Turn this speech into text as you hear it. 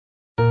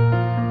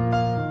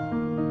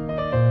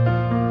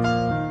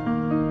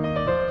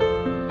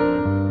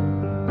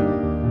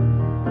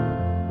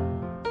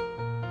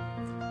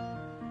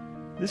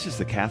This is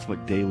the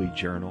Catholic Daily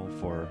Journal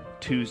for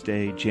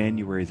Tuesday,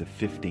 January the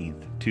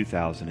 15th,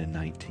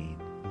 2019.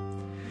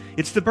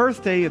 It's the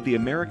birthday of the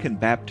American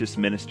Baptist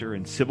minister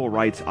and civil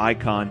rights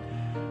icon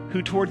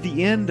who, toward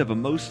the end of a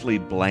mostly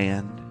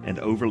bland and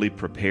overly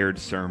prepared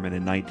sermon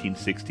in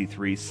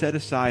 1963, set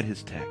aside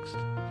his text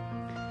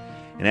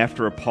and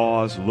after a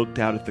pause looked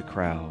out at the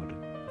crowd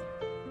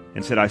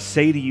and said, "I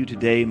say to you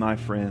today, my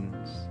friends,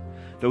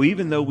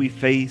 even though we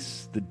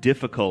face the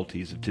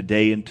difficulties of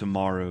today and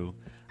tomorrow,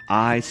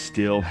 I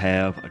still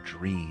have a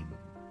dream."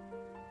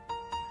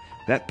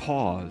 That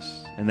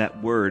pause and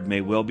that word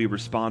may well be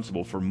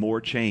responsible for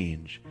more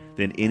change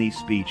than any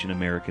speech in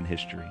American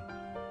history.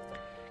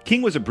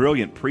 King was a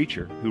brilliant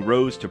preacher who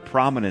rose to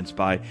prominence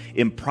by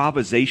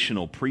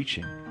improvisational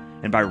preaching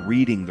and by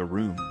reading the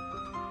room.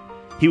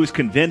 He was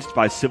convinced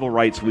by civil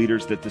rights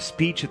leaders that the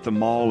speech at the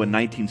mall in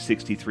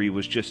 1963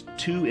 was just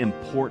too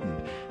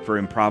important for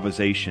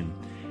improvisation,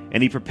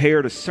 and he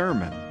prepared a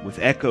sermon with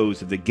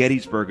echoes of the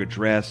Gettysburg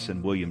Address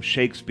and William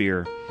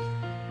Shakespeare.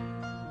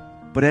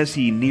 But as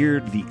he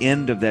neared the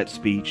end of that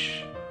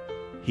speech,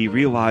 he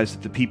realized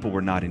that the people were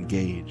not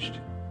engaged,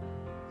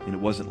 and it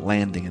wasn't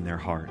landing in their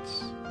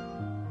hearts.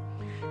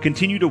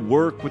 Continue to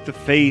work with the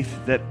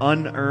faith that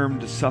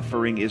unearned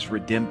suffering is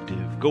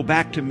redemptive. Go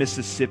back to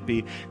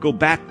Mississippi, go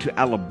back to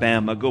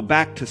Alabama, go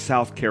back to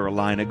South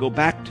Carolina, go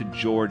back to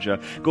Georgia,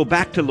 go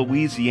back to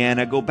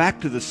Louisiana, go back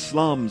to the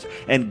slums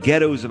and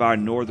ghettos of our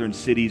northern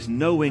cities,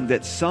 knowing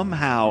that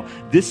somehow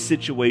this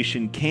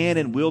situation can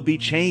and will be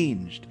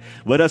changed.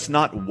 Let us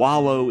not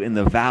wallow in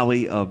the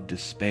valley of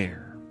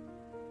despair.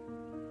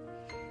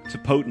 It's a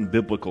potent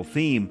biblical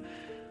theme,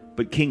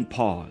 but King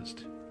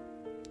paused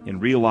and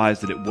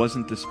realized that it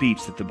wasn't the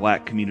speech that the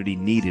black community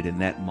needed in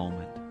that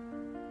moment.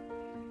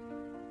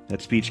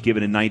 That speech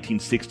given in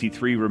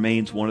 1963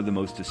 remains one of the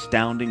most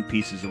astounding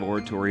pieces of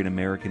oratory in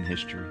American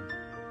history.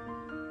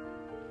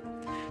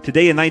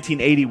 Today in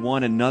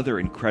 1981, another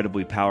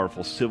incredibly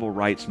powerful civil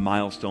rights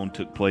milestone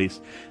took place,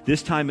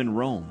 this time in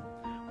Rome,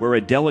 where a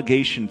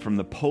delegation from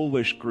the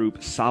Polish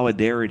group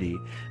Solidarity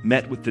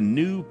met with the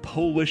new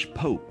Polish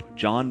Pope,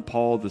 John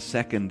Paul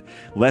II,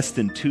 less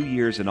than 2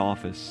 years in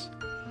office.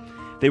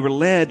 They were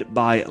led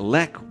by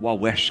Lech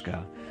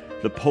Wałęsa.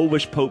 The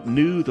Polish Pope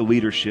knew the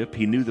leadership,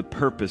 he knew the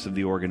purpose of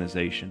the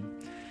organization,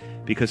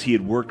 because he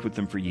had worked with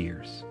them for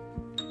years.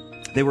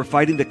 They were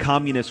fighting the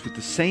communists with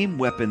the same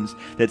weapons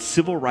that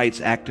civil rights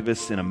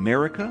activists in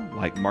America,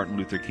 like Martin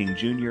Luther King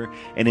Jr.,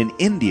 and in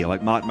India,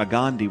 like Mahatma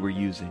Gandhi, were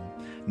using: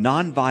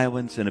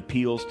 nonviolence and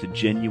appeals to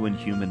genuine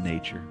human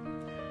nature.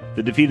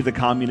 The defeat of the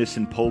communists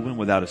in Poland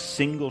without a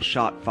single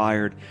shot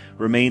fired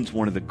remains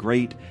one of the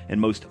great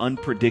and most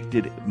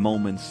unpredicted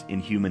moments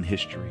in human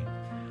history,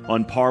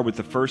 on par with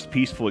the first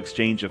peaceful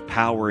exchange of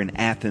power in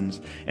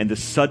Athens and the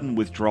sudden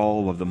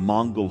withdrawal of the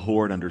Mongol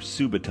horde under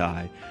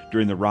Subutai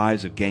during the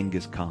rise of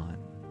Genghis Khan.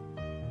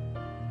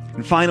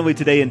 And finally,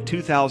 today in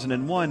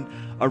 2001,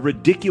 a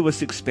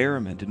ridiculous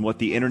experiment in what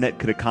the internet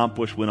could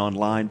accomplish went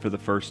online for the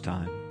first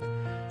time.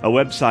 A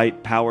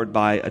website powered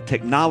by a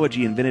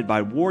technology invented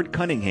by Ward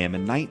Cunningham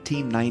in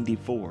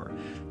 1994,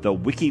 the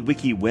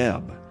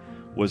WikiWeb,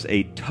 was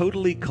a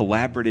totally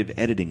collaborative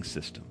editing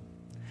system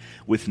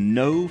with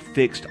no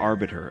fixed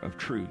arbiter of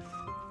truth.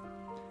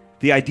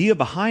 The idea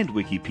behind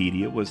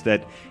Wikipedia was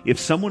that if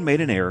someone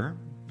made an error,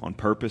 on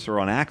purpose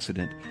or on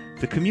accident,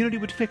 the community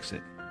would fix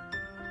it.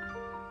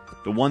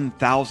 The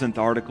 1,000th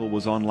article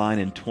was online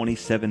in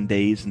 27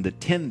 days, and the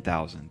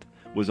 10,000th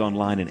was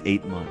online in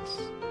 8 months.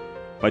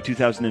 By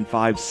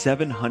 2005,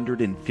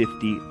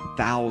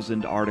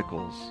 750,000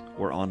 articles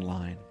were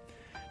online.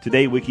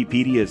 Today,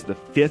 Wikipedia is the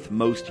 5th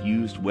most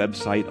used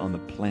website on the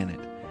planet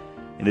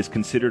and is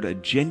considered a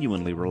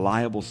genuinely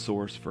reliable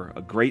source for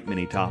a great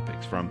many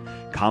topics, from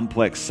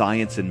complex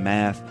science and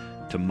math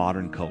to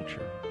modern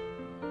culture.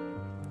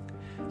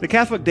 The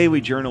Catholic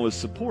Daily Journal is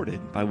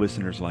supported by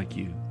listeners like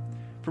you.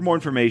 For more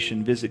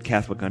information, visit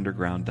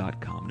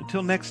CatholicUnderground.com.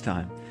 Until next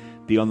time,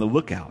 be on the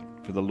lookout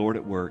for the Lord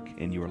at work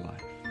in your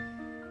life.